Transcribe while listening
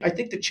I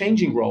think the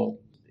changing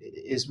role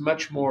is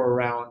much more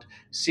around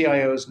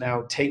CIOs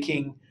now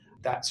taking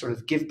that sort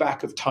of give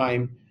back of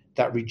time,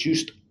 that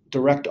reduced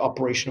direct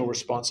operational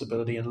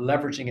responsibility, and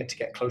leveraging it to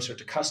get closer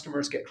to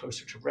customers, get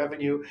closer to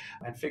revenue,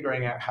 and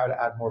figuring out how to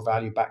add more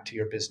value back to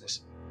your business.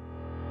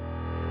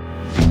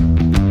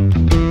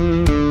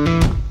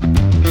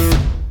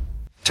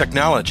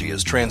 Technology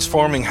is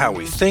transforming how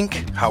we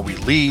think, how we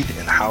lead,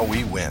 and how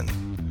we win.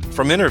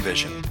 From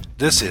Intervision,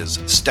 this is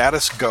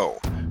Status Go,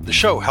 the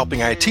show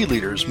helping IT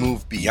leaders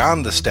move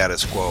beyond the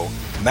status quo,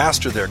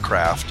 master their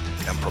craft,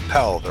 and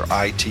propel their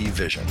IT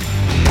vision.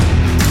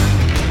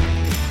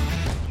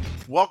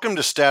 Welcome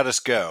to Status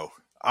Go.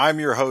 I'm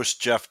your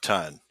host, Jeff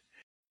Tunn.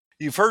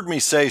 You've heard me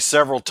say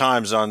several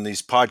times on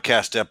these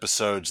podcast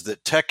episodes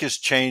that tech is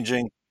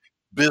changing,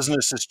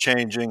 business is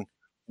changing,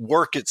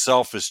 work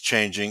itself is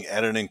changing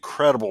at an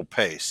incredible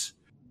pace.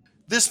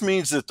 This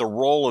means that the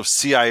role of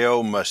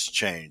CIO must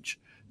change.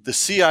 The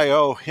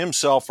CIO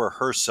himself or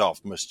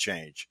herself must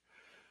change.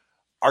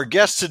 Our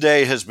guest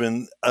today has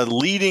been a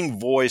leading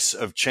voice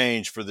of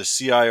change for the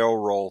CIO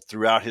role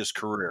throughout his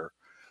career.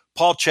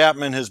 Paul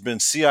Chapman has been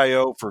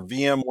CIO for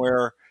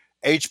VMware,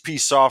 HP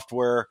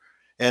Software,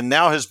 and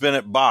now has been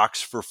at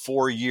Box for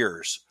 4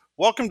 years.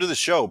 Welcome to the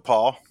show,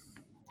 Paul.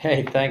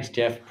 Hey, thanks,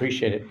 Jeff.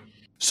 Appreciate it.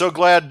 So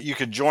glad you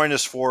could join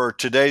us for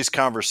today's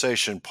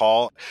conversation,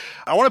 Paul.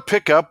 I want to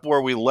pick up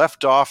where we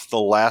left off the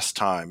last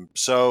time.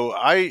 So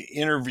I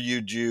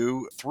interviewed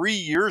you 3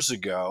 years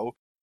ago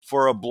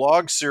for a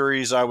blog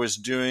series I was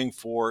doing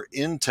for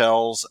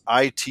Intel's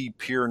IT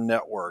Peer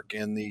Network.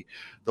 And the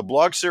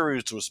blog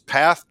series was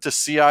Path to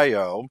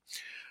CIO.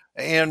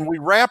 And we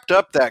wrapped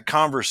up that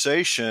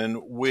conversation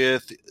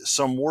with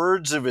some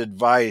words of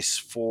advice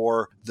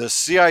for the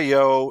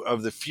CIO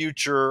of the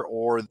future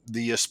or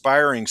the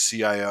aspiring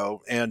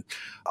CIO. And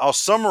I'll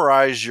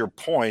summarize your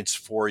points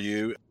for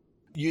you.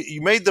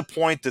 You made the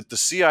point that the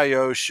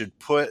CIO should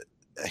put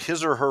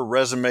his or her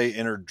resume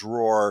in her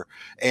drawer,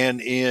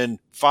 and in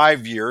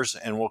 5 years,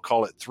 and we'll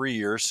call it 3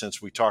 years since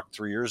we talked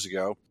 3 years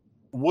ago,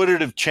 would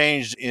it have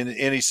changed in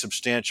any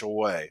substantial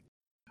way?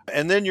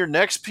 And then your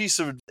next piece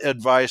of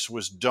advice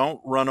was don't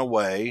run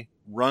away,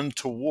 run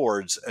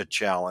towards a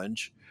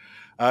challenge.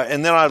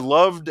 And then I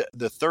loved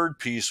the third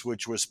piece,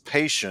 which was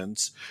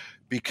patience,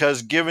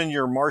 because given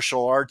your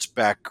martial arts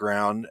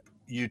background,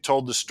 you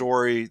told the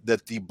story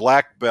that the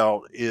black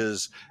belt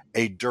is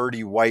a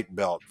dirty white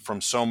belt from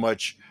so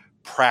much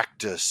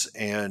practice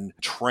and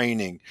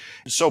training.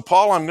 So,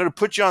 Paul, I'm going to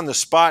put you on the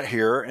spot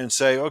here and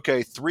say,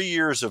 okay, 3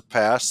 years have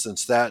passed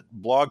since that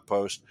blog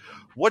post.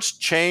 What's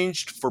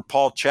changed for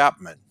Paul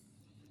Chapman?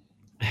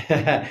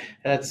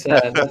 That's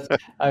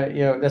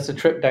a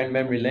trip down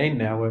memory lane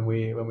now when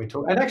we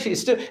talk. And actually,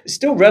 it's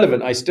still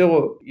relevant. I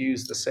still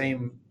use the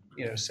same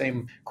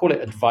call it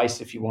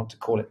advice if you want to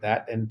call it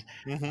that. And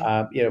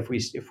if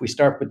we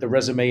start with the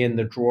resume in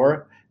the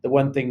drawer, the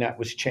one thing that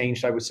was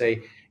changed, I would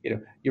say,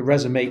 your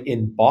resume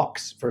in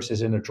box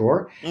versus in a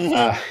drawer.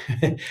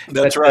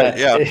 That's right.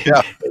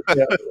 Yeah.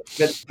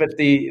 But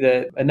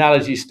the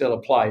analogy still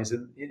applies,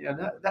 and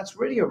that's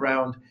really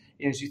around.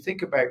 As you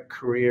think about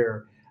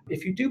career,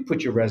 if you do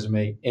put your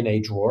resume in a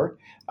drawer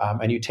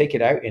and you take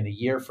it out in a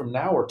year from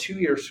now, or 2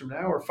 years from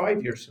now, or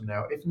 5 years from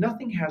now, if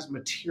nothing has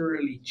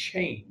materially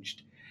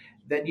changed,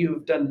 then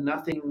you've done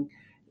nothing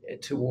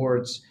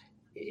towards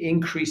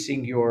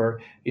increasing your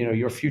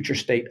future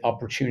state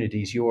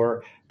opportunities.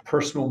 Your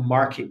personal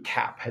market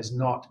cap has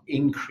not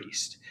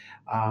increased.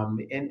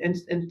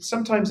 And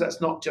sometimes that's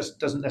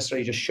doesn't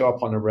necessarily just show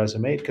up on a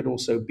resume. It could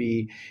also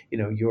be,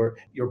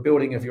 your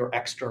building of your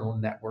external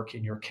network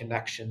and your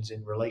connections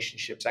and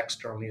relationships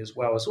externally as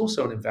well is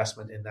also an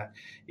investment in that,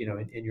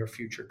 in your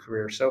future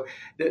career. So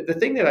the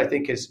thing that I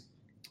think is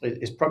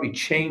probably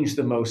changed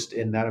the most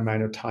in that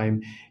amount of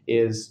time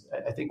is,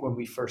 I think when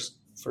we first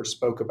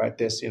spoke about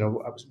this, I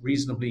was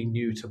reasonably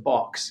new to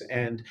Box,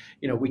 and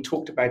we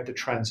talked about the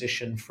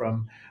transition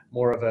from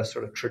more of a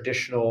sort of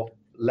traditional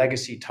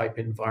legacy type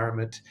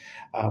environment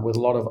with a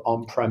lot of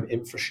on-prem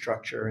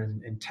infrastructure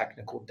and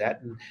technical debt,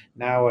 and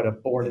now at a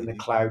born in the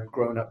cloud,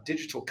 grown up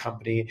digital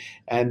company.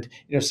 And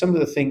some of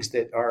the things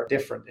that are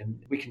different,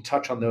 and we can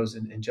touch on those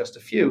in just a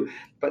few,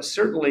 but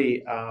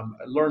certainly I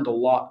learned a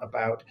lot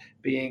about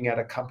being at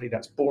a company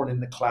that's born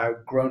in the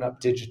cloud, grown up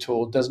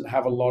digital, doesn't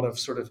have a lot of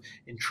sort of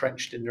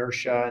entrenched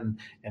inertia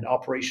and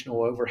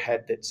operational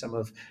overhead that some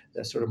of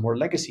the sort of more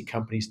legacy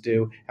companies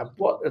do, and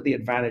what are the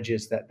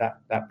advantages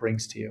that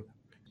brings to you.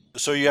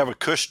 So you have a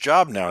cush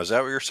job now. Is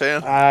that what you're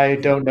saying? I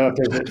don't know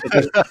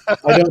if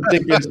I don't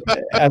think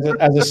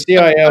as a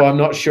CIO, I'm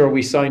not sure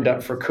we signed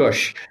up for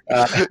cush.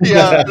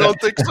 I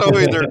don't think so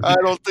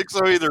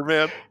either.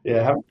 Man.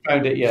 Yeah, haven't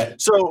found it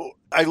yet. So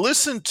I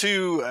listened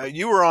to,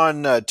 you were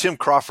on Tim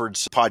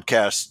Crawford's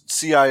podcast,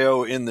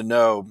 CIO in the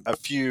Know, a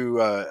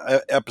few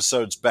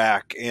episodes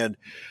back. And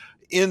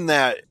in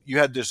that, you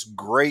had this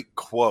great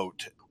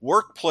quote: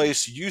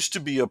 "Workplace used to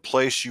be a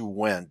place you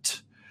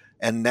went,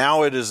 and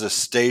now it is a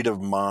state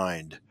of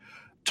mind."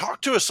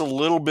 Talk to us a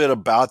little bit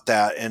about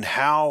that and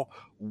how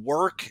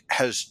work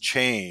has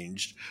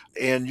changed,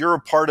 and you're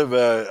a part of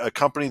a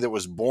company that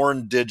was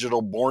born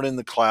digital, born in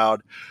the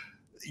cloud.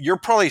 You're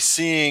probably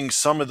seeing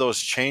some of those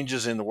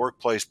changes in the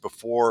workplace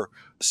before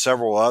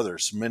several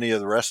others, many of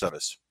the rest of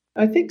us.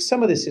 I think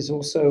some of this is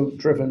also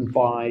driven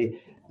by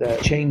the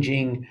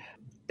changing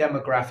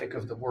demographic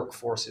of the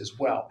workforce as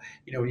well.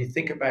 When you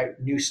think about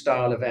new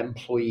style of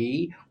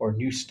employee or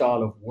new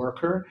style of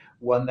worker,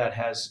 one that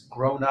has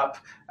grown up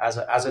as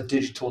a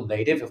digital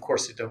native. Of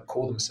course, they don't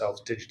call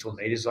themselves digital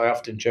natives. I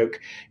often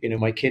joke,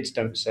 my kids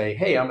don't say,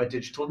 "Hey, I'm a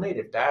digital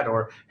native, Dad,"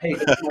 or "Hey,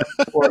 look at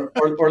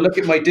or look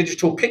at my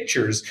digital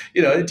pictures."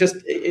 It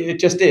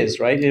just is,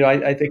 right.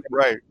 I think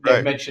Right, I've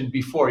right. mentioned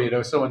before.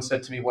 Someone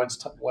said to me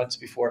once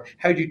before,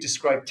 "How do you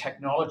describe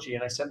technology?"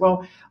 And I said,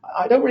 "Well,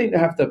 I don't really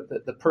have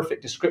the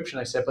perfect description."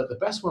 I said, but the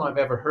best one I've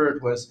ever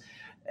heard was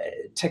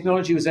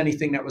technology was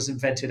anything that was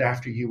invented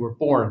after you were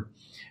born.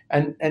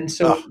 And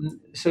so, Ah,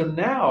 so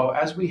now,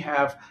 as we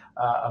have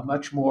a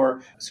much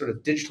more sort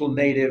of digital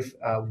native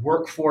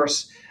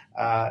workforce,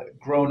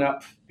 grown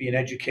up, being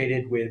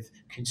educated with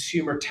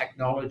consumer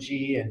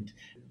technology and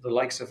the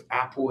likes of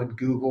Apple and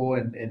Google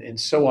and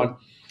so on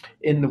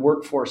in the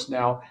workforce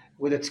now,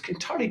 with its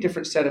entirely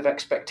different set of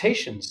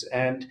expectations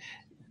and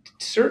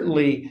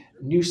certainly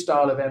new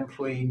style of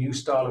employee, new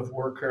style of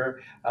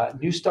worker,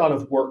 new style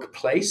of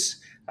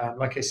workplace.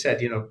 Like I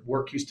said,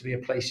 work used to be a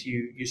place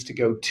you used to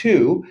go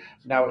to.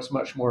 Now it's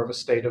much more of a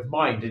state of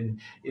mind and,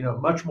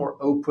 much more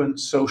open,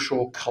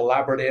 social,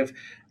 collaborative.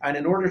 And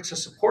in order to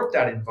support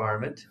that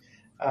environment,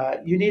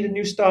 you need a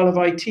new style of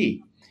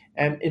IT.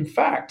 And in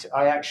fact,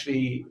 I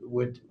actually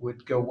would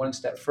go one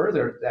step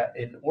further that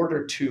in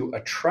order to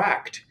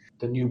attract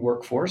the new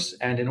workforce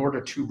and in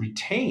order to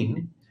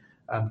retain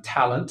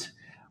talent,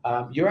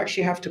 you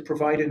actually have to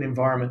provide an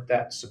environment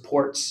that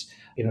supports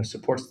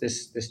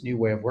this new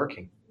way of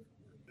working.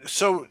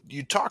 so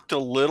you talked a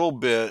little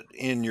bit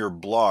in your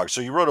blog.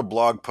 So you wrote a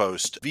blog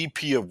post,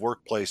 VP of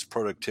Workplace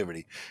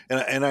Productivity,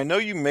 and I know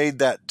you made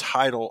that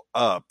title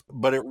up,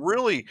 but it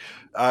really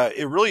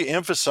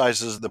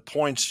emphasizes the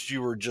points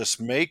you were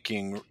just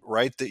making,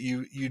 right? That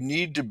you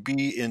need to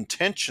be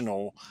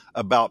intentional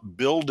about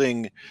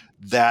building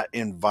that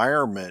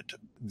environment,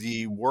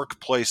 the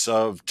workplace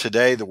of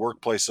today, the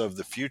workplace of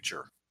the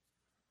future.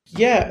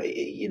 Yeah,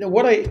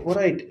 what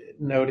I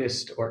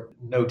noticed or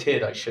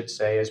noted, I should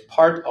say, as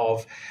part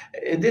of,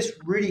 and this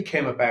really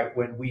came about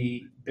when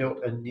we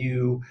built a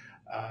new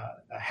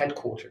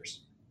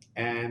headquarters,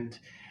 and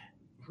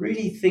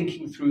really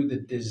thinking through the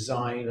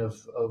design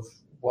of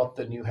what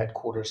the new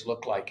headquarters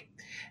look like,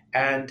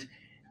 and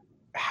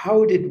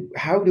how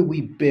do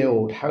we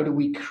build, how do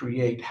we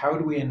create, how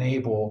do we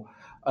enable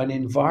an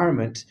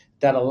environment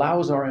that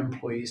allows our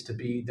employees to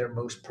be their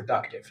most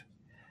productive.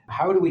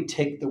 How do we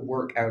take the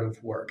work out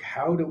of work?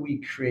 How do we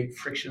create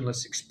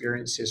frictionless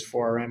experiences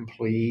for our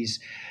employees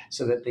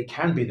so that they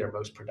can be their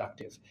most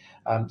productive?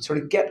 Sort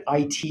of get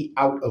IT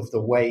out of the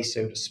way,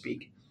 so to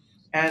speak.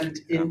 And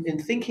Yeah. in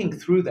thinking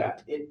through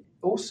that, it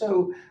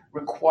also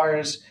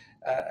requires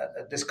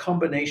this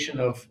combination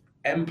of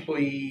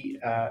employee,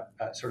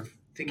 sort of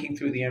thinking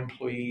through the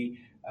employee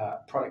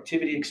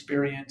productivity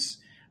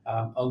experience,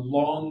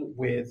 along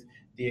with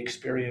the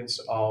experience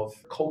of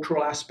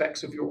cultural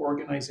aspects of your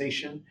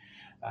organization.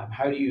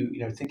 How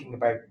do thinking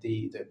about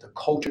the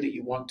culture that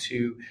you want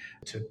to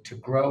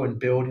grow and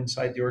build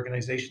inside the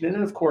organization, and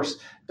then of course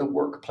the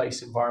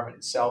workplace environment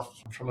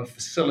itself from a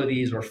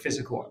facilities or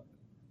physical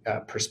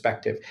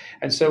perspective.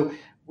 And so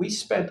we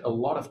spent a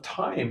lot of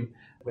time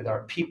with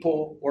our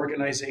people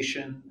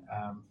organization,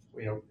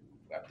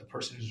 the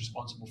person who's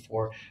responsible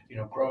for,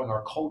 growing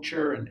our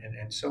culture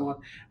and so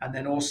on. And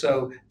then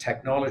also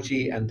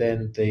technology and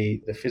then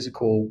the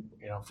physical,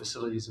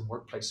 facilities and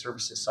workplace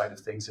services side of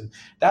things. And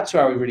that's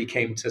where we really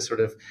came to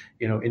sort of,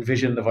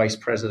 envision the vice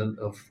president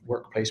of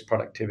workplace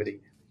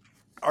productivity.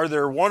 Are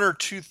there one or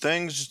two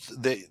things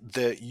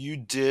that you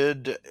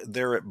did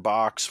there at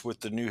Box with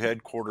the new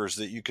headquarters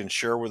that you can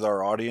share with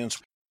our audience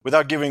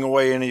without giving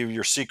away any of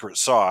your secret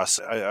sauce?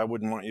 I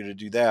wouldn't want you to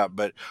do that,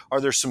 but are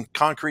there some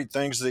concrete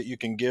things that you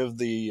can give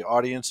the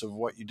audience of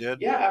what you did?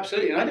 Yeah,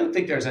 absolutely. And I don't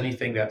think there's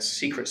anything that's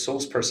secret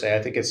sauce per se.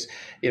 I think it's,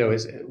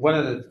 is one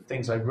of the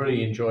things I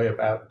really enjoy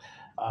about,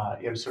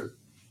 sort of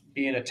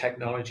being a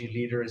technology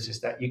leader is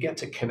that you get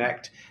to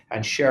connect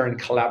and share and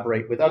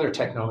collaborate with other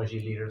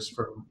technology leaders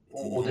from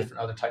all Hmm. different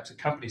other types of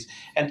companies.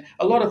 And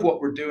a lot of what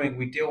we're doing,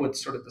 we deal with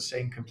sort of the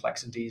same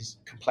complexities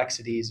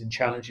and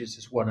challenges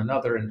as one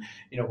another. And,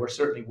 we're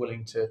certainly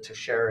willing to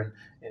share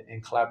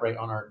and collaborate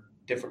on our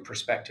different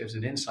perspectives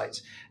and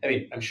insights. I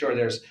mean, I'm sure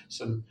there's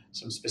some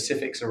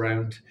specifics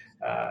around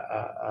uh,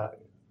 uh,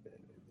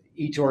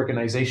 each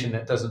organization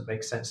that doesn't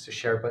make sense to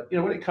share. But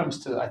when it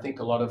comes to, I think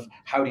a lot of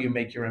how do you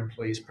make your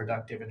employees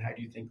productive and how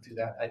do you think through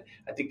that,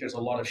 I think there's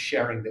a lot of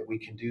sharing that we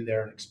can do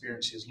there and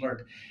experiences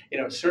learned.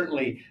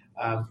 Certainly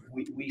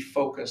we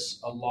focus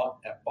a lot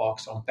at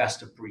Box on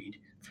best of breed.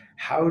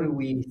 How do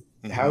we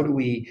Hmm. how do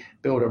we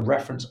build a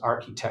reference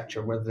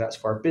architecture, whether that's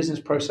for our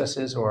business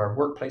processes or our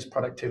workplace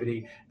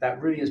productivity,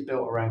 that really is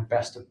built around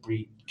best of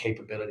breed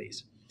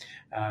capabilities?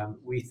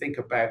 We think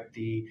about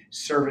the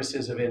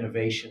services of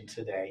innovation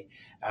today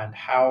and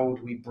how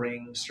do we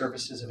bring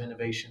services of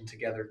innovation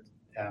together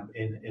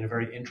in a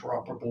very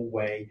interoperable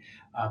way,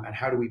 and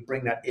how do we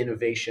bring that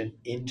innovation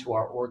into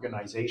our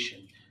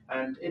organization.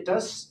 And it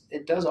does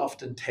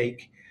often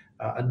take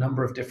a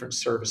number of different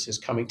services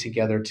coming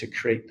together to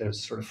create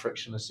those sort of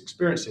frictionless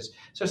experiences.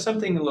 So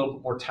something a little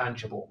bit more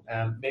tangible,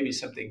 maybe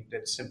something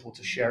that's simple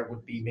to share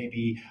would be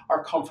maybe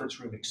our conference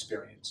room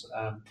experience.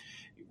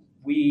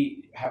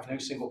 We have no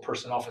single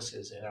person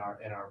offices in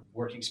our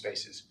working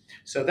spaces.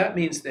 So that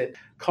means that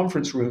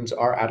conference rooms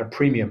are at a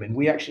premium, and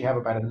we actually have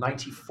about a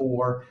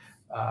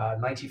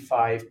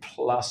 95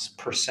 plus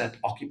percent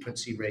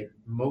occupancy rate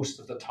most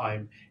of the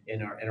time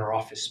in our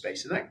office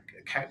space, and that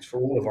accounts for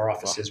all of our Wow.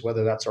 offices,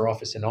 whether that's our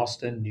office in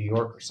Austin, New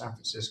York, or San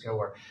Francisco,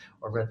 or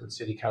Redwood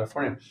City,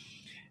 California.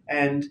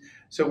 And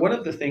so one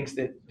of the things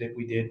that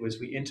we did was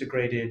we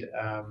integrated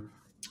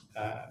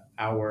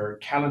our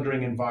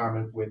calendaring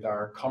environment with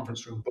our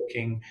conference room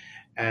booking,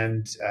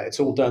 and it's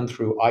all done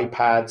through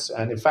iPads.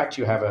 And in fact,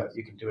 you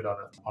can do it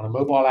on a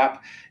mobile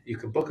app. You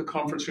can book a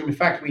conference room. In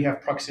fact, we have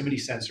proximity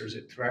sensors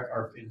throughout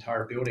our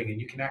entire building, and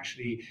you can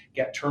actually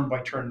get turn by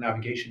turn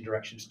navigation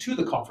directions to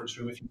the conference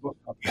room if you book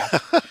on the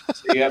app.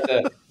 So you have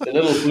the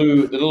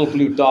little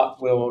blue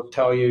dot will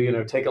tell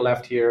you, take a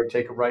left here,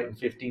 take a right in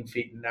 15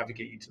 feet, and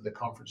navigate you to the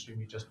conference room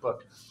you just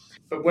booked.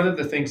 But one of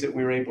the things that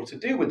we were able to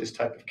do with this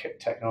type of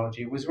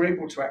technology was we're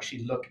able to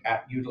actually look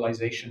at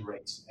utilization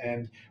rates.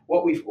 And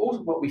what we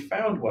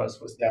found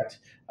was that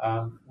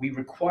we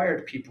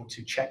required people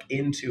to check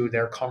into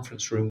their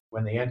conference room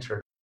when they entered.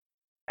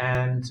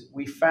 And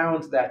we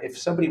found that if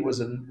somebody was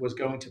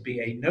going to be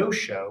a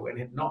no-show and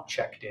had not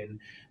checked in,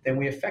 then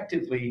we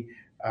effectively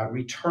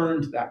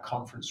returned that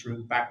conference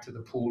room back to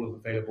the pool of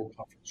available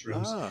conference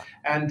rooms. Ah,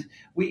 And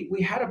we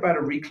had about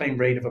a reclaim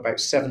rate of about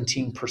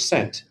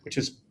 17%, which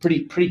is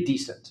pretty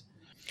decent.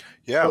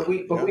 yeah, But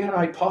we yeah. had a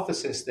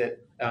hypothesis that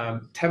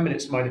 10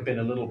 minutes might have been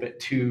a little bit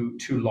too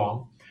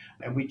long,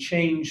 and we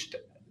changed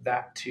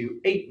that to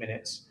 8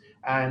 minutes,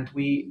 and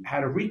we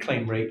had a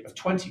reclaim rate of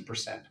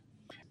 20%.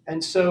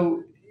 And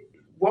so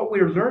what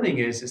we're learning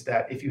is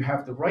that if you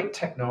have the right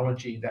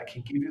technology that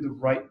can give you the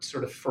right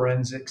sort of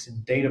forensics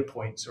and data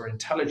points or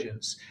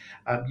intelligence,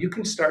 you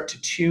can start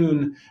to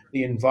tune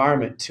the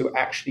environment to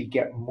actually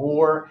get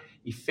more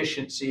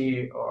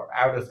efficiency or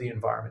out of the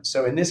environment.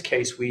 So in this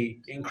case, we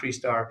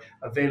increased our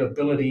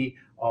availability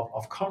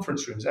of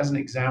conference rooms. As an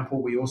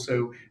example, we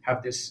also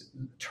have this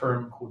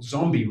term called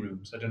zombie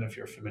rooms. I don't know if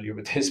you're familiar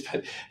with this,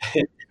 but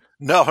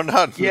No,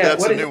 not yeah,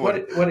 that's what a new it what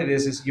one. it what it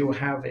is you'll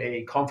have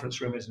a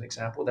conference room as an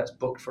example that's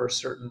booked for a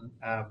certain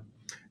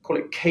call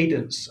it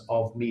cadence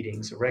of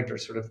meetings, a regular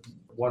sort of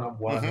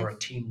one-on-one Hmm. or a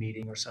team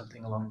meeting or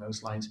something along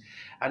those lines.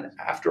 And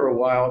after a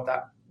while,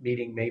 that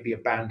meeting may be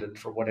abandoned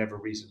for whatever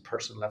reason,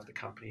 person left the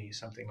company,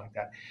 something like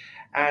that,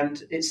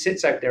 and it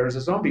sits out there as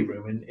a zombie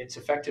room, and it's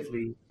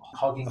effectively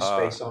hogging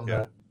space on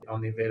Yeah.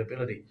 the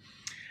availability.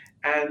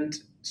 And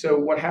so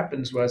what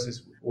happens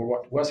or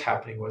what was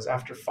happening was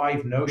after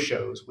five no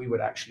shows, we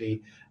would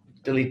actually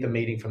delete the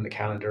meeting from the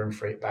calendar and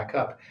free it back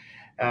up.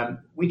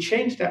 We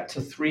changed that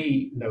to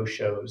three no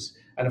shows.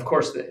 And of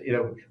course,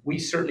 we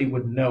certainly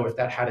would know if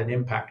that had an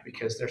impact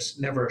because there's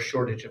never a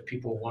shortage of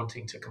people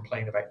wanting to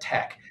complain about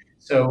tech.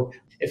 So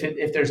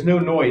if there's no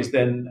noise,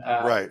 then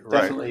Right,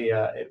 right. definitely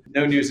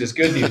no news is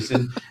good news.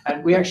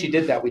 And we actually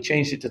did that. We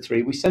changed it to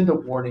three. We send a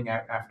warning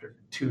out after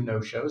two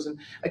no shows. And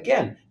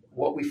again,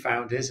 what we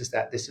found is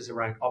that this is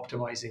around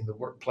optimizing the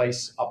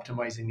workplace,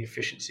 optimizing the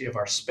efficiency of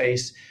our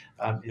space,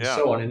 and Yeah,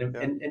 so on. And, yeah.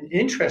 and, and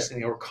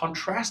interestingly, or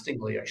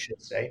contrastingly, I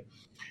should say,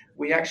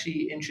 we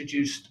actually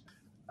introduced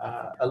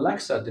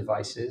Alexa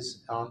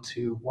devices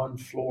onto one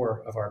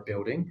floor of our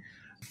building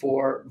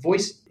for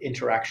voice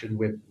interaction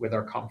with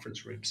our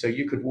conference room. So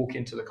you could walk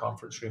into the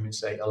conference room and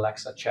say,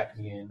 Alexa, check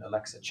me in.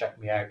 Alexa, check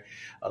me out.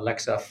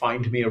 Alexa,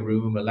 find me a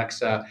room.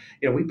 Alexa,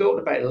 we built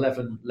about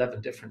 11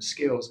 different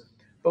skills.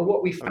 But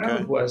what we found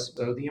Okay. was,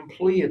 though, the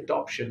employee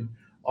adoption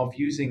of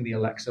using the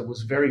Alexa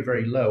was very,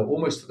 very low,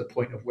 almost to the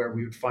point of where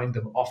we would find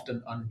them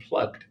often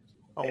unplugged.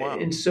 Oh, wow.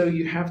 And so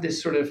you have this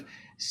sort of,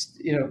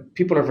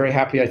 people are very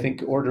happy, I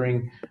think,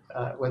 ordering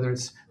whether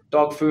it's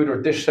dog food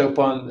or dish soap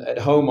on at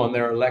home on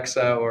their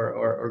Alexa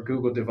or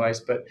Google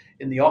device. But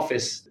in the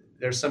office,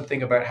 there's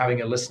something about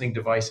having a listening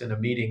device in a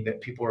meeting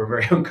that people are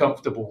very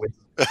uncomfortable with.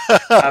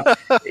 Um,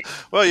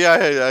 Well,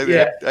 yeah,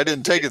 yeah, I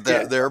didn't take it yeah.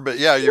 that there, but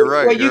yeah, you're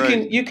right. Well, You're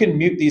you right. can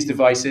mute these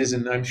devices,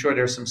 and I'm sure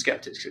there's some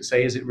skeptics that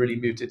say, "Is it really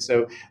muted?"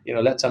 So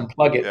let's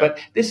unplug it. Yeah. But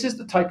this is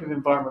the type of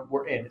environment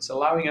we're in. It's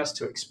allowing us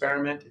to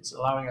experiment. It's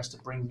allowing us to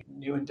bring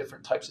new and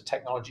different types of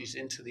technologies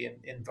into the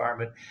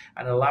environment,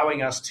 and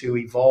allowing us to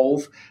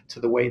evolve to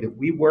the way that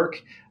we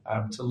work,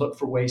 to look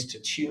for ways to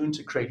tune,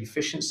 to create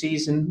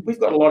efficiencies. And we've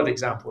got a lot of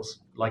examples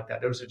like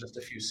that. Those are just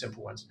a few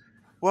simple ones.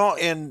 Well,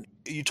 and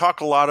you talk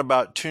a lot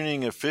about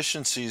tuning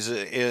efficiencies,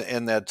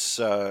 and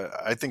that's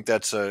I think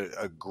that's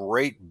a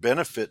great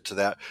benefit to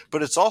that.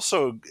 But it's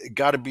also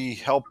got to be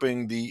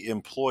helping the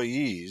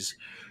employees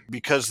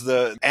because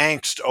the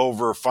angst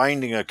over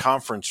finding a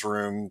conference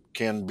room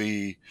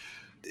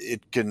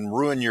it can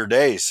ruin your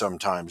day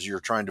sometimes.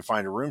 You're trying to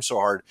find a room so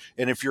hard.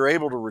 And if you're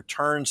able to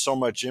return so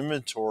much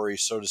inventory,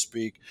 so to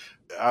speak,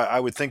 I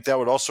would think that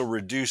would also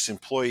reduce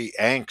employee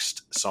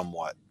angst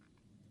somewhat.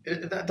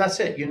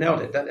 That's it. You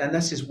nailed it. And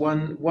this is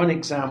one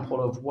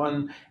example of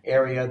one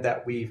area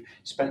that we've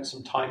spent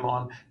some time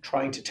on,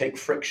 trying to take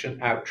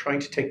friction out, trying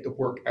to take the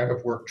work out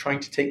of work, trying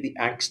to take the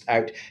angst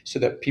out, so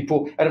that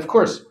people, and of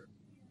course,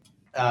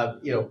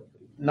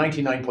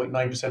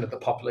 99.9% of the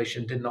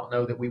population did not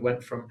know that we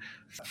went from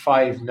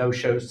 5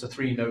 no-shows to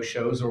 3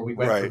 no-shows, or we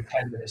went Right. from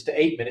 10 minutes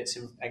to 8 minutes,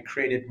 and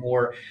created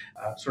more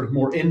sort of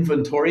more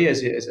inventory,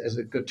 as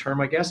a good term,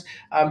 I guess.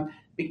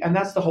 And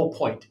that's the whole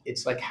point.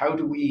 It's like, how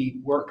do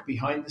we work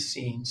behind the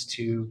scenes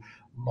to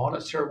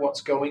monitor what's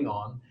going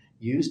on,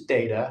 use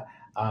data,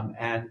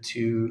 and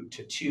to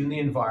tune the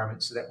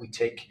environment so that we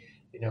take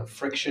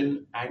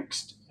friction,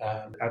 angst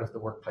out of the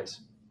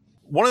workplace.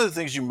 One of the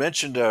things you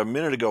mentioned a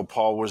minute ago,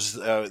 Paul, was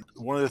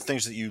one of the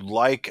things that you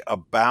like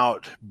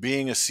about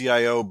being a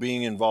CIO,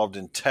 being involved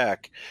in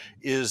tech,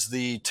 is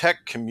the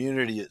tech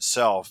community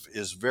itself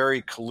is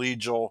very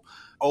collegial,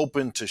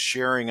 open to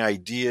sharing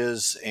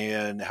ideas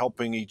and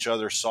helping each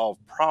other solve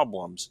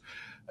problems.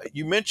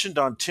 You mentioned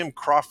on Tim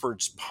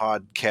Crawford's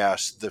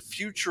podcast, the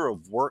Future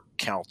of Work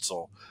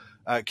Council.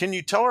 Can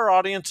you tell our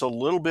audience a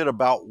little bit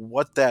about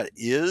what that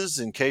is,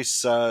 in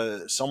case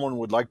someone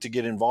would like to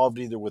get involved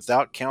either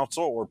without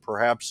council or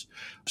perhaps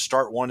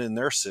start one in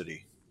their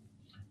city?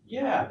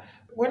 Yeah.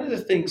 One of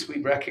the things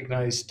we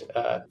recognized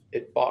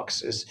at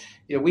Box is,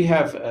 we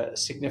have a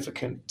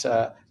significant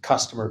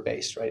customer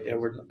base, right?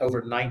 We're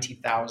over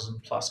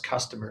 90,000 plus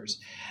customers.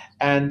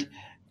 And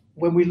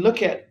when we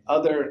look at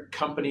other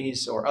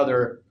companies or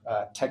other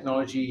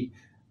technology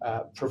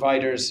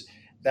providers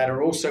that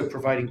are also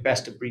providing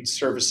best of breed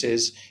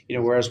services,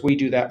 whereas we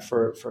do that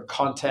for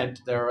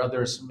content, there are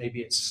others,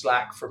 maybe it's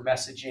Slack for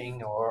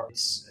messaging, or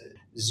it's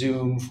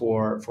Zoom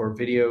for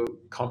video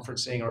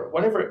conferencing, or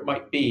whatever it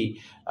might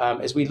be.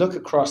 As we look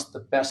across the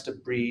best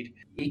of breed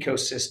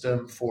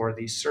ecosystem for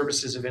these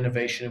services of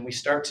innovation, and we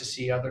start to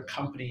see other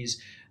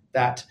companies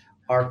that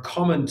are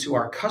common to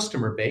our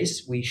customer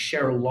base. We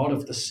share a lot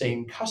of the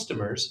same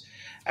customers,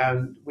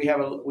 and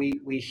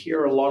we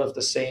hear a lot of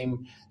the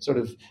same sort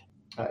of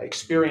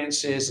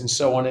experiences and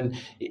so on. And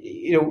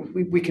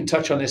we can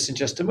touch on this in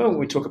just a moment when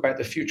we talk about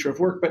the future of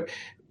work. But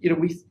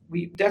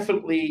we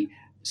definitely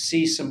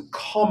see some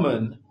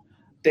common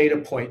data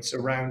points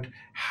around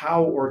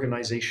how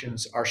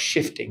organizations are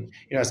shifting,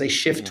 as they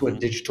shift to a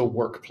digital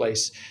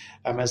workplace,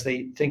 as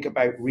they think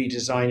about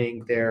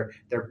redesigning their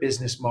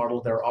business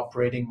model, their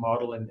operating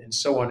model, and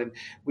so on. And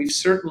we've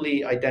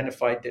certainly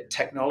identified that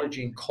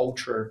technology and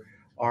culture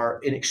are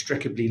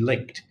inextricably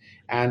linked.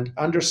 And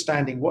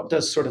understanding what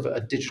does sort of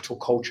a digital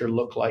culture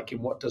look like, and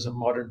what does a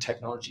modern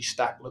technology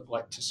stack look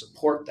like to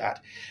support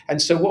that.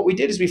 And so what we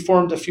did is we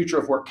formed a Future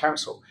of Work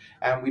Council,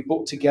 and we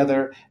brought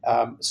together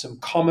some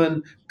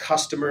common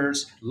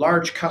customers,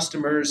 large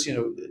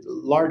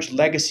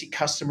legacy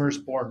customers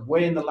born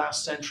way in the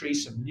last century,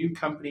 some new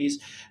companies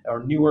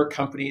or newer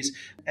companies,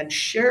 and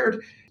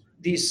shared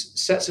these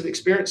sets of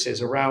experiences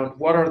around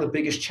what are the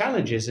biggest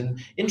challenges. And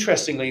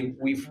interestingly,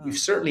 we've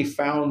certainly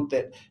found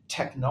that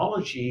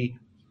technology,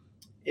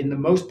 in the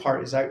most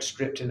part, is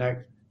outstripped and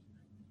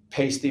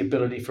outpaced the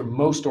ability for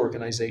most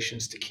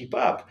organizations to keep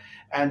up.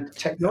 And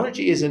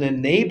technology is an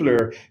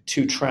enabler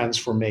to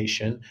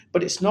transformation,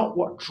 but it's not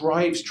what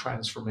drives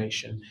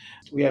transformation.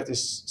 We have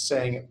this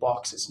saying at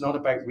Box: it's not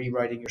about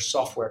rewriting your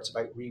software, it's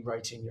about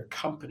rewriting your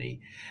company.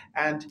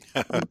 And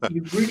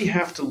you really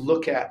have to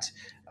look at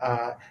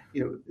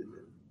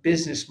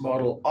business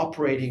model,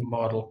 operating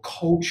model,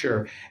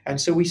 culture.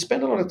 And so we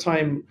spend a lot of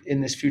time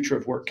in this Future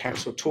of Work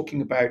Council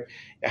talking about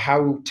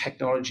how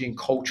technology and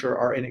culture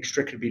are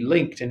inextricably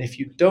linked. And if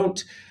you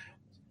don't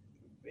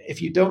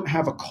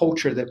have a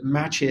culture that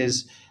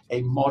matches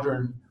a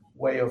modern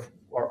way of,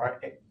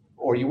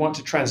 or you want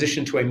to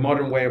transition to a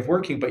modern way of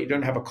working, but you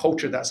don't have a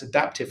culture that's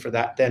adaptive for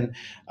that, then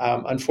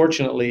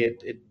unfortunately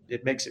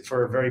it makes it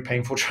for a very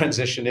painful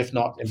transition, if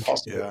not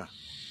impossible. Yeah.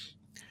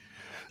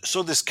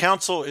 So this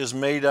council is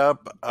made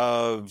up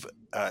of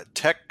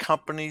tech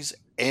companies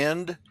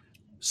and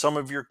some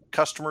of your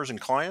customers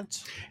and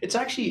clients? It's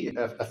actually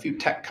a few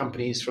tech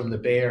companies from the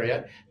Bay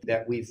Area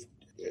that we've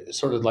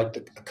sort of like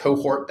the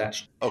cohort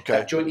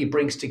that jointly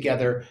brings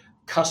together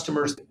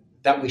customers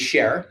that we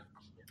share.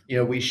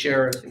 We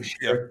share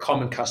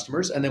common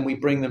customers, and then we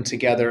bring them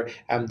together,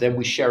 and then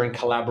we share and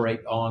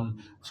collaborate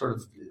on sort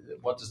of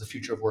what does the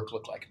future of work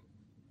look like.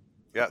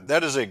 Yeah,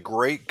 that is a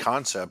great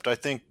concept. I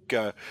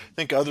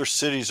think other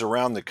cities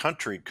around the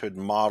country could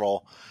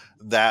model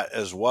that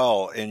as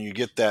well, and you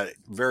get that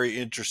very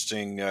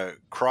interesting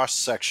cross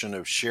section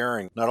of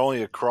sharing, not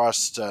only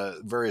across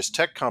various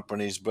tech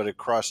companies, but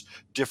across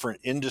different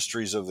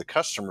industries of the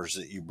customers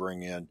that you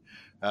bring in.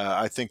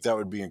 I think that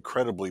would be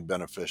incredibly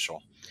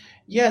beneficial.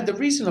 Yeah, the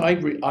reason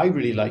I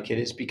really like it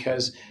is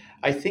because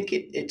I think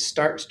it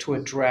starts to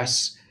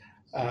address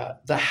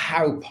the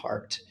how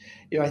part.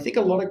 I think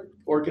a lot of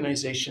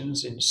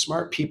organizations and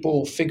smart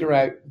people figure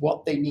out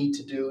what they need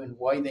to do and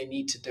why they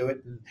need to do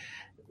it, and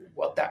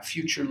what that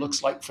future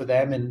looks like for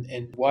them,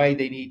 and why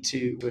they need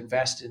to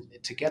invest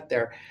to get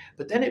there.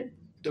 But then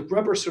the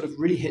rubber sort of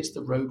really hits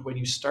the road when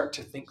you start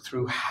to think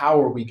through,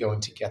 how are we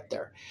going to get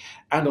there?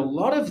 And a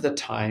lot of the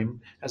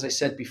time, as I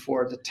said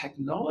before, the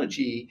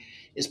technology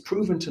is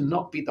proven to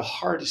not be the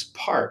hardest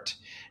part.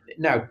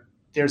 Now,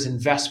 there's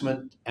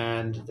investment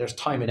and there's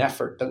time and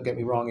effort, don't get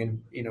me wrong,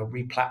 in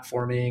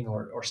replatforming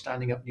or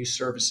standing up new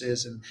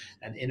services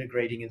and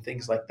integrating and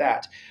things like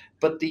that.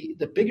 But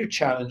the bigger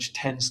challenge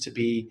tends to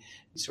be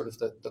sort of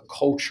the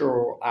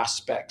cultural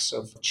aspects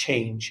of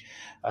change.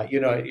 I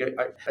don't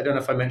know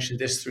if I mentioned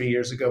this 3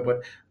 years ago,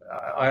 but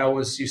I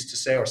always used to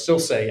say, or still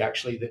say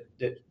actually,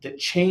 that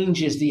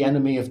change is the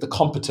enemy of the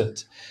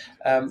competent.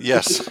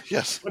 Yes,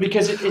 yes.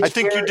 Because I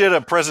think you did a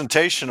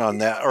presentation on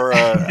that, or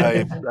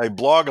a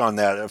blog on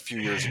that a few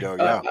years ago.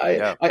 Yeah,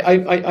 yeah.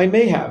 I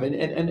may have,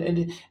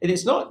 and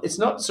it's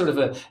not sort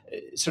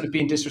of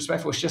being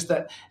disrespectful. It's just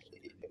that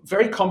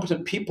very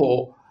competent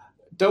people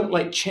don't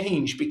like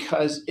change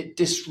because it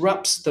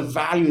disrupts the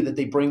value that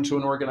they bring to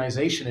an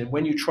organization. And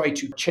when you try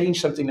to change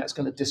something that's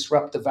going to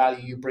disrupt the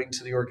value you bring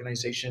to the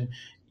organization,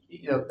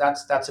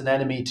 that's an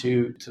enemy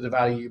to the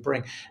value you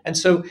bring. And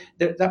so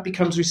that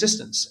becomes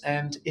resistance.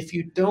 And if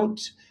you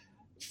don't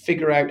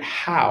figure out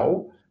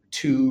how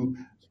to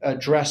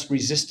address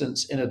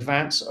resistance in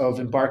advance of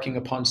embarking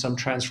upon some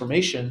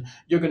transformation,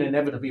 you're going to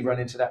inevitably run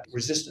into that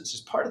resistance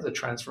as part of the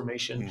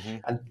transformation,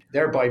 and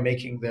thereby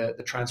making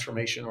the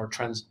transformation or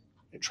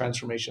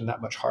transformation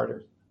that much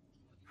harder.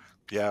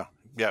 Yeah.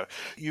 Yeah.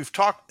 You've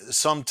talked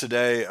some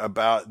today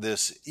about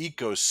this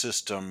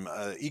ecosystem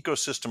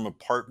of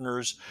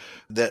partners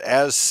that,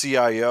 as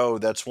CIO,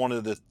 that's one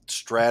of the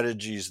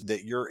strategies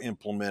that you're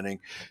implementing.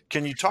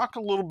 Can you talk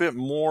a little bit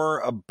more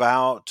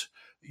about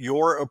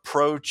your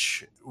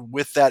approach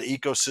with that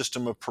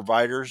ecosystem of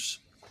providers?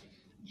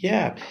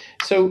 Yeah.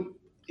 So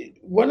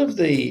one of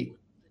the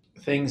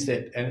things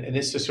that, and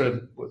this is sort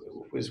of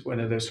was one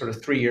of those sort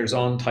of 3 years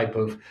on type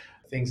of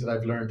things that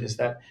I've learned, is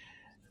that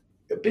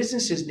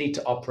businesses need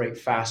to operate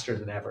faster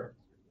than ever.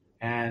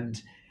 And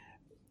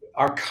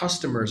our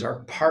customers,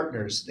 our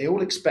partners, they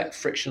all expect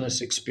frictionless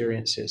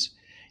experiences.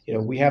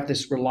 We have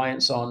this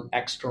reliance on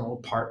external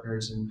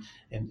partners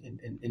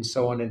and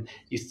so on. And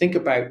you think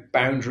about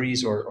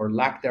boundaries or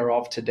lack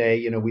thereof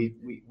today.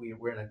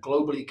 We're in a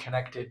globally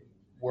connected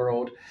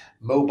world,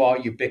 mobile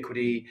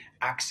ubiquity,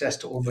 access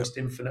to almost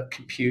infinite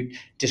compute.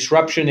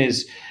 Disruption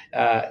is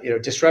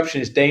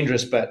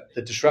dangerous, but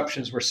the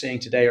disruptions we're seeing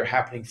today are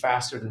happening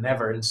faster than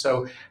ever. And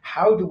so,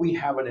 how do we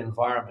have an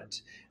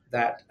environment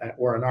that,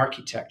 or an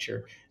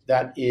architecture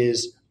that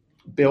is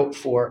built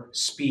for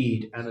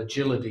speed and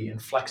agility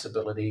and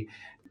flexibility,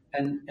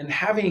 and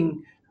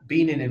having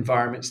been in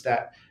environments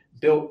that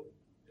built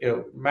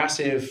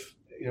massive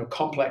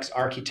complex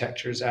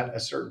architectures at a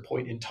certain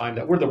point in time,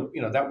 that were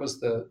that was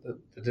the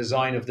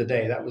design of the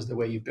day, that was the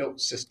way you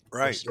built systems,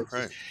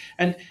 Right.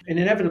 and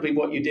inevitably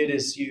what you did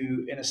is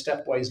you, in a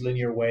stepwise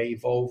linear way,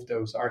 evolved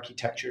those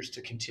architectures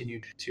to continue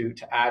to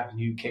add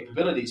new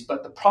capabilities.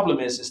 But the problem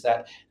is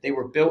that they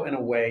were built in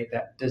a way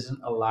that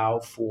doesn't allow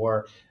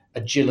for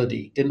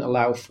agility, didn't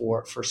allow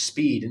for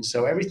speed, and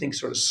so everything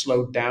sort of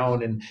slowed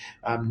down. And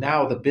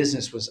now the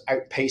business was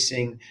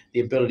outpacing the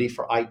ability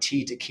for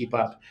IT to keep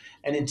up.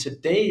 And in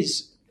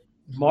today's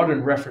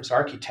modern reference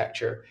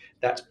architecture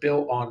that's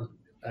built on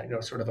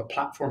sort of a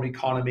platform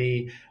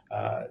economy,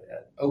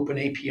 open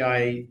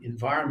API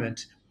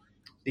environment,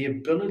 the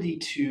ability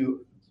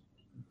to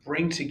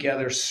bring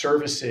together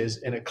services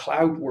in a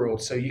cloud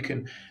world, so you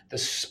can, the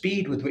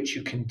speed with which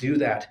you can do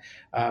that,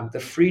 the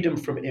freedom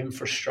from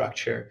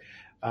infrastructure,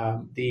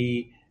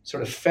 the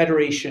sort of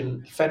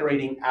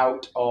federating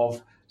out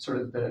of sort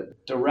of the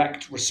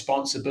direct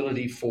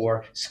responsibility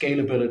for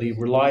scalability,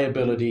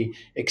 reliability,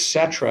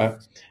 etc.,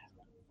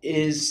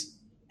 is,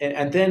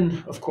 and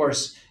then of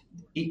course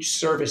each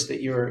service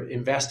that you're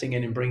investing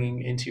in and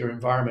bringing into your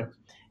environment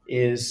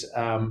is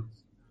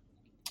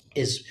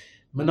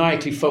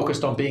maniacally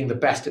focused on being the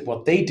best at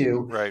what they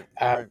do, Right.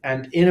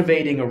 and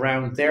innovating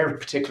around their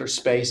particular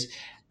space.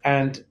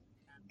 And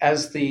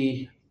as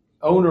the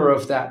owner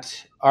of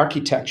that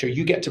architecture,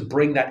 you get to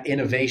bring that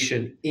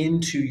innovation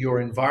into your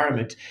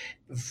environment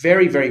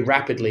very, very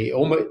rapidly,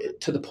 almost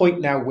to the point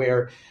now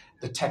where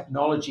the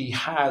technology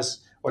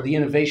has, or the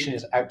innovation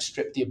has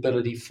outstripped the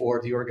ability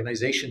for the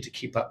organization to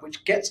keep up,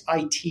 which gets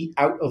IT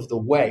out of the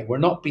way. We're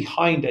not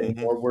behind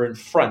anymore, we're in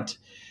front.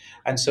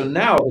 And so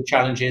now the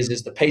challenge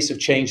is the pace of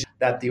change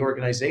that the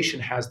organization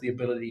has the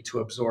ability to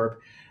absorb.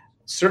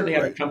 Certainly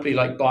at a company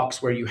like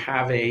Box, where you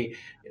have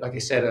like I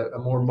said, a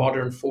more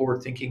modern,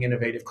 forward-thinking,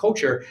 innovative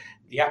culture,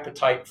 the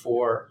appetite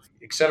for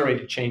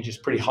accelerated change is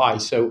pretty high.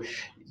 So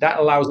that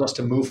allows us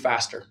to move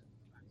faster.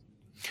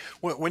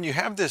 When you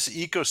have this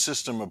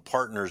ecosystem of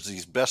partners,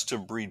 these best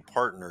of breed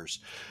partners,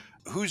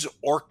 who's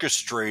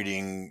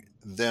orchestrating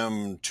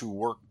them to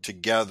work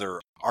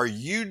together? Are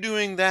you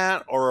doing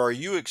that, or are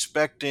you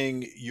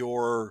expecting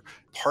your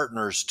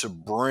partners to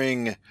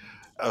bring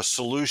a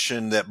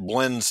solution that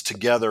blends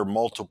together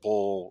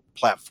multiple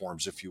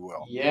platforms, if you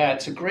will? Yeah,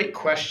 it's a great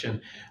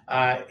question.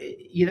 And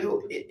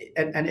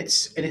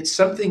it's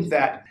something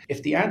that,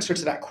 if the answer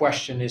to that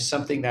question is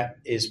something that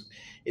is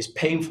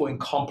painful and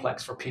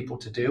complex for people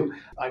to do,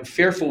 I'm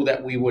fearful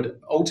that we would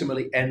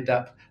ultimately end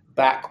up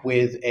back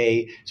with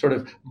a sort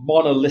of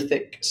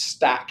monolithic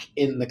stack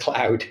in the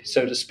cloud,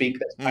 so to speak,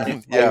 that's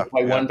managed Yeah, by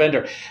yeah, one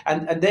vendor,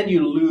 and then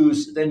you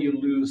lose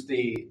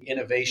the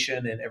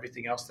innovation and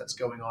everything else that's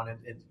going on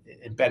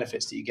in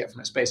benefits that you get from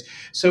that space.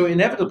 So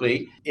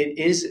inevitably, it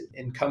is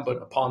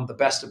incumbent upon the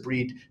best of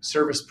breed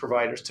service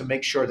providers to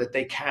make sure that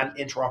they can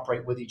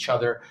interoperate with each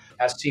other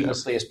as yeah,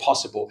 seamlessly as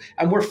possible.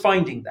 And we're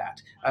finding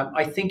that.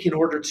 I think in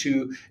order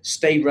to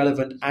stay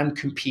relevant and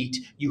compete,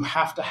 you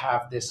have to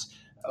have this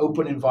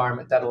open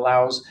environment that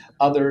allows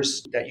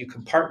others that you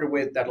can partner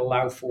with, that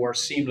allow for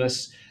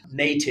seamless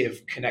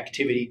native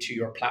connectivity to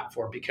your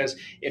platform. Because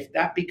if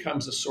that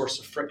becomes a source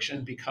of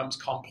friction, becomes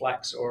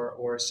complex,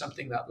 or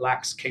something that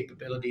lacks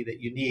capability that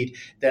you need,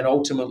 then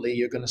ultimately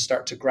you're going to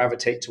start to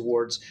gravitate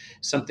towards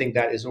something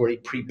that is already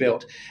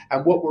pre-built.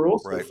 And what we're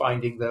also right.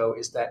 finding, though,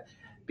 is that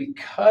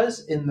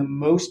because in the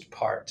most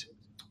part,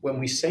 when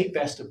we say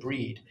best of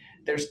breed,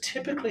 there's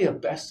typically a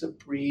best of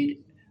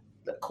breed,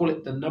 call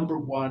it the number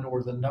one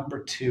or the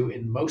number two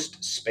in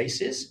most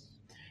spaces.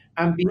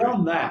 And Right.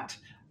 beyond that,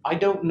 I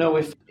don't know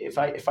if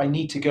I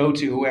need to go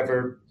to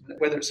whoever,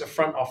 whether it's a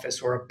front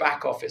office or a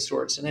back office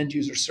or it's an end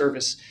user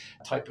service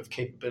type of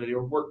capability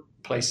or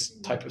workplace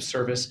type of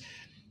service.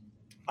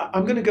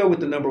 I'm going to go with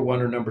the number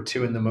one or number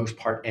two in the most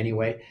part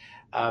anyway.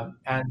 And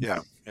Yeah,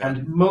 yeah.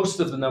 and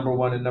most of the number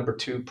one and number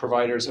two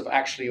providers have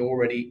actually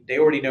already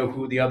know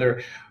who the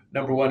other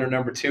number one or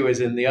number two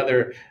is in the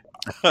other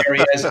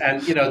areas, and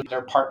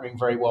they're partnering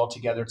very well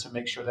together to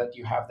make sure that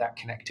you have that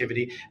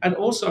connectivity. And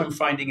also, I'm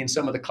finding in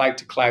some of the cloud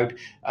to cloud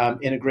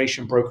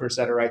integration brokers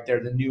that are out there,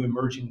 the new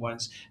emerging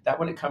ones, that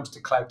when it comes to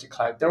cloud,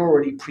 they're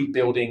already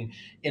pre-building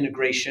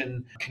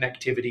integration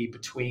connectivity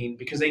between,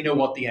 because they know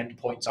what the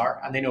endpoints are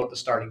and they know what the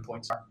starting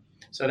points are.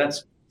 So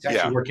that's it's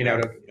actually Yeah, working yeah,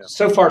 out yeah.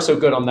 so far so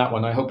good on that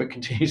one. I hope it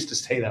continues to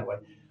stay that way.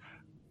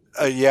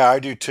 Yeah, I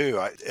do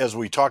too. As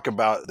we talk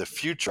about the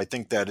future, I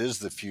think that is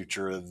the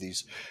future of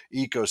these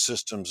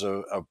ecosystems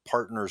of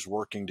partners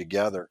working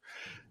together.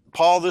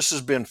 Paul, this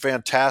has been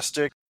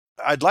fantastic.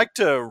 I'd like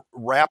to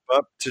wrap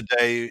up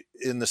today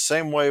in the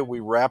same way we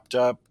wrapped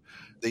up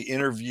the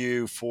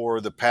interview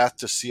for the Path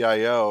to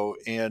CIO,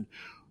 and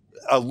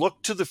a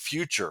look to the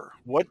future.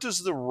 What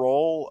does the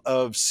role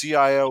of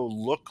CIO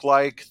look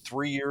like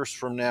 3 years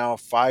from now,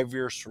 5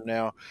 years from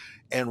now?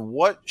 And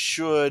what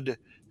should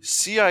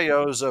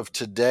CIOs of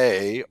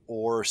today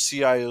or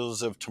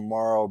CIOs of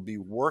tomorrow be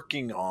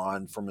working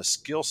on from a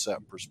skill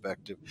set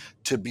perspective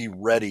to be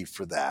ready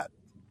for that?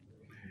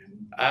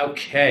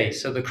 Okay,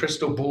 so the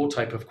crystal ball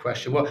type of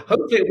question. Well,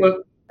 hopefully it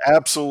won't.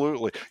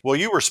 Absolutely. Well,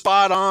 you were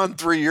spot on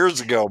 3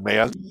 years ago,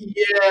 man.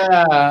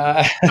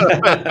 Yeah.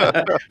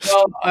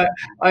 Well,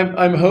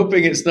 I'm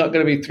hoping it's not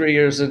going to be 3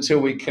 years until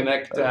we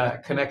connect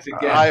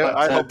again.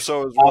 I hope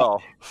so as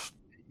well.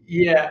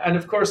 Yeah, and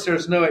of course,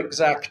 there's no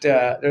exact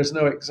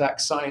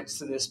science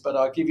to this, but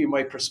I'll give you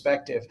my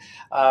perspective.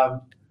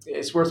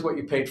 It's worth what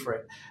you paid for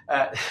it.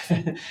 Uh,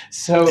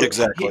 so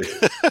Exactly.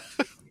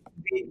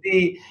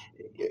 the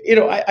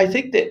I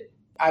think that,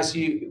 as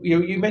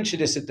you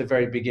mentioned this at the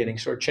very beginning,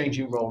 sort of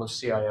changing role of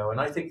CIO,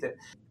 and I think that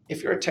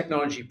if you're a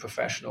technology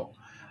professional,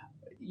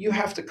 you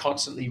have to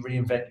constantly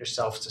reinvent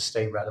yourself to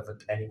stay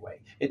relevant anyway.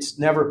 It's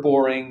never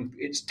boring.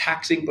 It's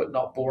taxing, but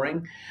not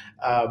boring.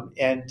 And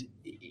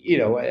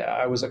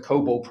I was a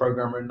COBOL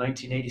programmer in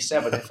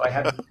 1987. If I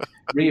hadn't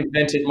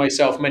reinvented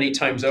myself many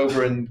times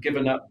over and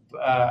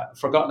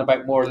forgotten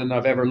about more than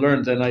I've ever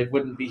learned, then I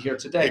wouldn't be here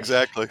today.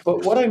 Exactly.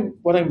 But what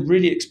I'm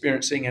really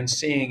experiencing and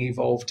seeing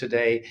evolve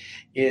today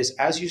is,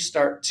 as you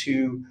start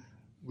to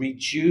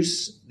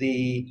reduce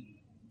the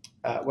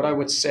what I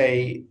would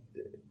say,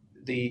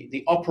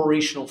 the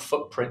operational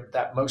footprint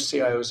that most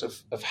CIOs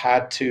have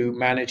had to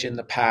manage in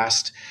the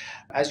past,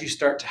 as you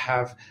start to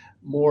have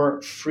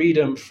more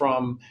freedom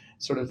from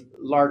sort of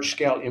large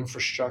scale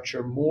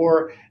infrastructure,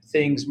 more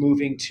things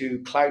moving to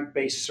cloud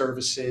based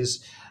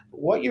services,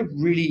 what you're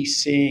really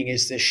seeing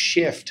is this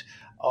shift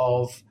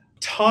of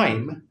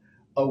time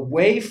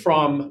away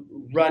from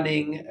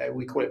running,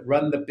 we call it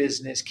run the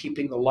business,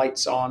 keeping the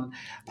lights on.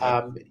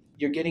 Yep.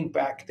 You're getting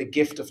back the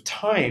gift of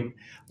time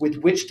with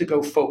which to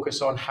go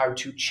focus on how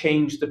to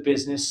change the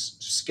business,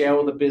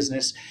 scale the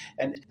business.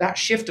 And that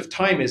shift of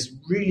time is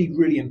really,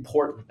 really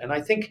important. And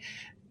I think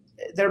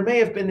there may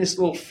have been this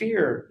little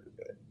fear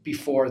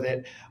before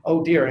that,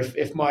 oh dear,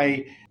 if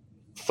my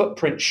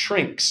footprint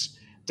shrinks,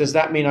 does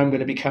that mean I'm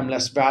going to become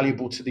less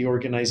valuable to the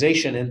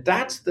organization? And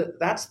that's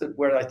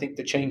where I think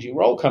the changing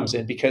role comes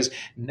in, because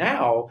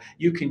now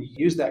you can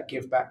use that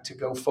give back to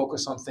go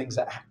focus on things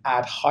that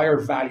add higher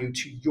value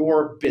to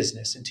your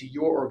business and to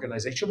your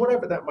organization,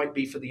 whatever that might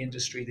be for the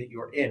industry that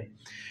you're in.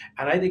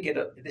 And I think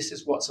this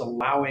is what's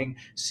allowing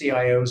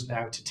CIOs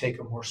now to take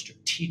a more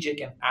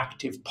strategic and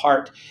active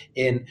part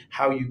in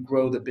how you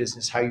grow the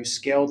business, how you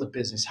scale the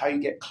business, how you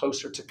get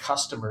closer to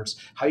customers,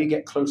 how you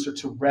get closer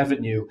to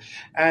revenue.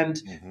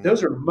 And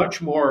those are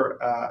much more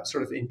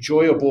sort of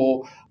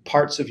enjoyable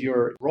parts of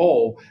your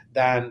role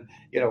than,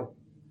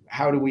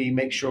 how do we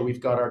make sure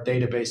we've got our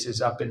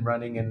databases up and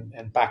running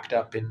and backed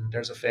up and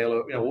there's a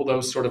failover, all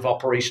those sort of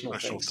operational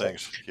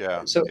things.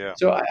 So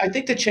I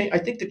think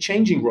the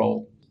changing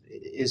role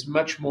is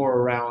much more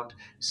around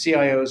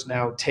CIOs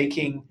now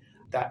taking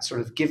that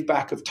sort of give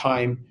back of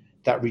time,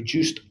 that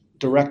reduced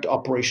direct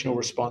operational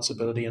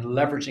responsibility, and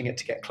leveraging it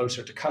to get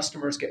closer to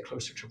customers, get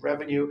closer to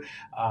revenue,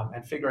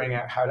 and figuring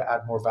out how to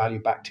add more value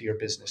back to your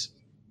business.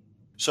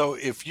 So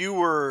if you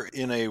were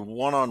in a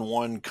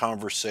one-on-one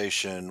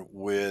conversation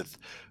with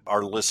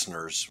our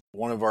listeners,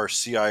 one of our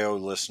CIO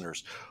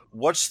listeners,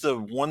 what's the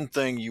one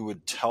thing you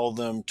would tell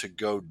them to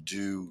go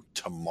do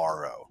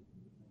tomorrow?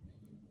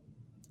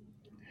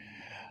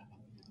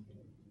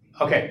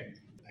 Okay.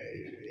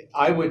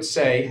 I would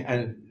say,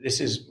 and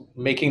this is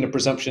making the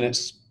presumption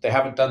they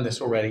haven't done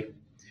this already,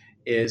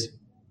 is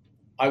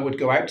I would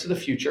go out to the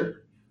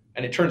future,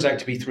 and it turns out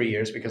to be 3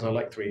 years because I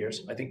like 3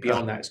 years. I think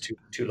beyond that is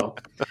too long.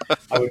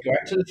 I would go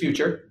out to the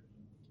future,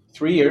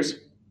 3 years,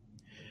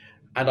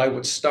 and I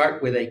would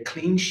start with a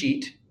clean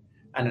sheet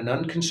and an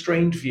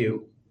unconstrained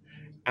view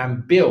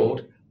and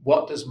build,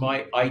 what does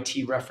my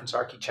IT reference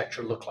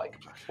architecture look like?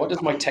 What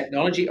does my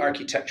technology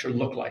architecture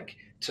look like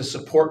to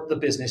support the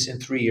business in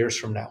 3 years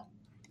from now?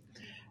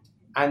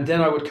 And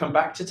then I would come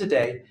back to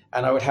today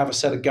and I would have a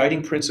set of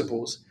guiding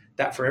principles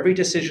that for every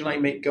decision I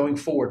make going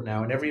forward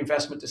now and every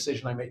investment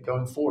decision I make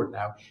going forward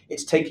now,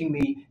 it's taking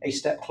me a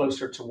step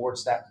closer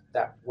towards that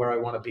where I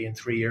want to be in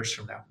 3 years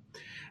from now.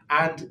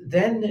 And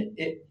then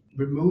it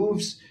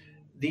removes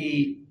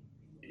the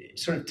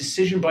sort of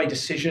decision by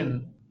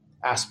decision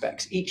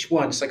aspects. Each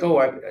one, it's like,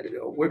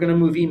 we're going to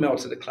move email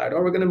to the cloud,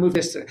 or we're going to move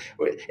this.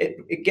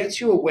 It gets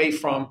you away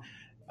from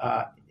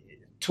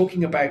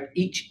talking about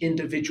each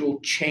individual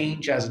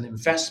change as an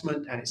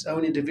investment and its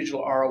own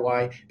individual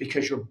ROI,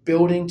 because you're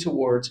building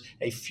towards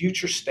a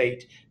future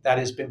state that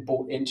has been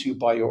bought into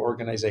by your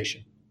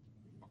organization.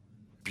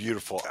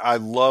 Beautiful. I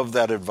love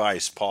that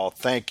advice, Paul.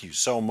 Thank you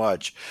so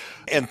much.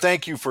 And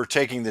thank you for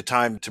taking the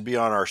time to be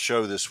on our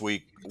show this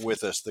week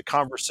with us. The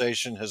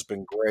conversation has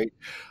been great.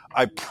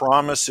 I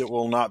promise it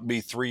will not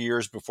be 3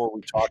 years before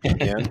we talk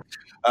again.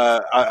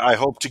 I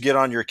hope to get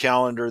on your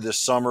calendar this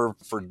summer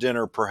for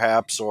dinner,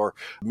 perhaps, or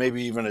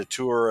maybe even a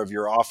tour of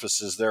your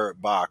offices there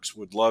at Box.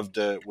 Would love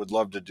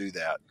to do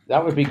that.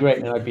 That would be great,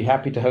 and I'd be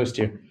happy to host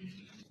you.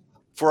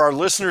 For our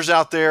listeners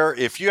out there,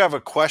 if you have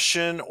a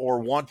question or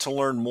want to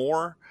learn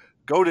more,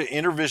 go to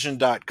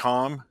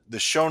intervision.com. The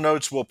show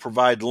notes will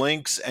provide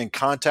links and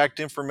contact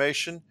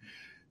information.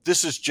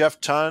 This is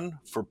Jeff Tunn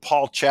for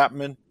Paul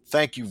Chapman.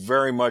 Thank you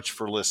very much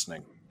for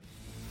listening.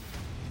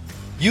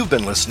 You've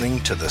been listening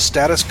to the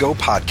Status Go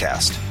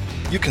podcast.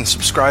 You can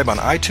subscribe on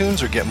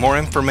iTunes or get more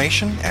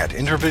information at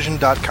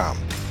intervision.com.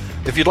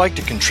 If you'd like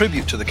to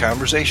contribute to the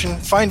conversation,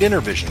 find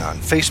Intervision on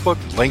Facebook,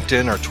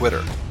 LinkedIn, or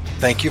Twitter.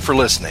 Thank you for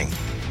listening.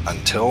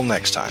 Until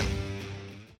next time.